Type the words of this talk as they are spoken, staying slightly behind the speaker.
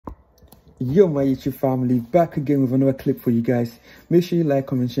Yo, my YouTube family, back again with another clip for you guys. Make sure you like,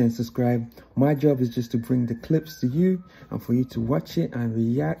 comment, share, and subscribe. My job is just to bring the clips to you and for you to watch it and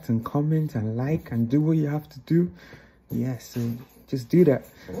react and comment and like and do what you have to do. Yeah, so just do that.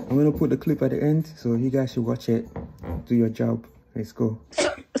 I'm gonna put the clip at the end, so you guys should watch it. Do your job. Let's go.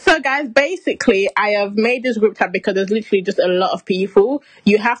 So guys, basically, I have made this group chat because there's literally just a lot of people.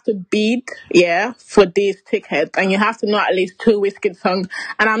 You have to bid, for these tickets, and you have to know at least 2 Wizkid songs.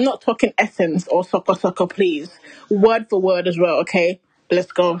 And I'm not talking Essence or Soccer Soccer, please. Word for word as well, okay?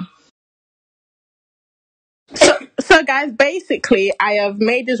 Let's go. So guys, basically, I have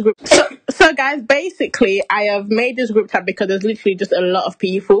made this group. So guys, basically, I have made this group chat because there's literally just a lot of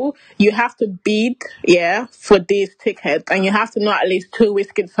people. You have to bid, for these tickets, and you have to know at least 2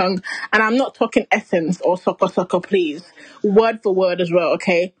 Wizkid songs. And I'm not talking Essence or Soccer Soccer, please. Word for word as well,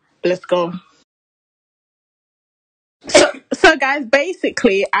 okay? Let's go. So guys,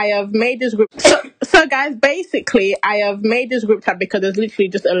 basically, I have made this group. So guys, basically, I have made this group chat because there's literally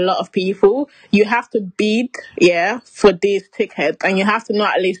just a lot of people. You have to bid, for these tickets, and you have to know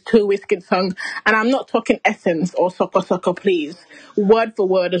at least 2 Wizkid songs. And I'm not talking Essence or Soccer Soccer, please. Word for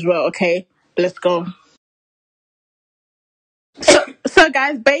word as well, okay? Let's go. So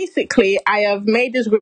guys, basically, I have made this group.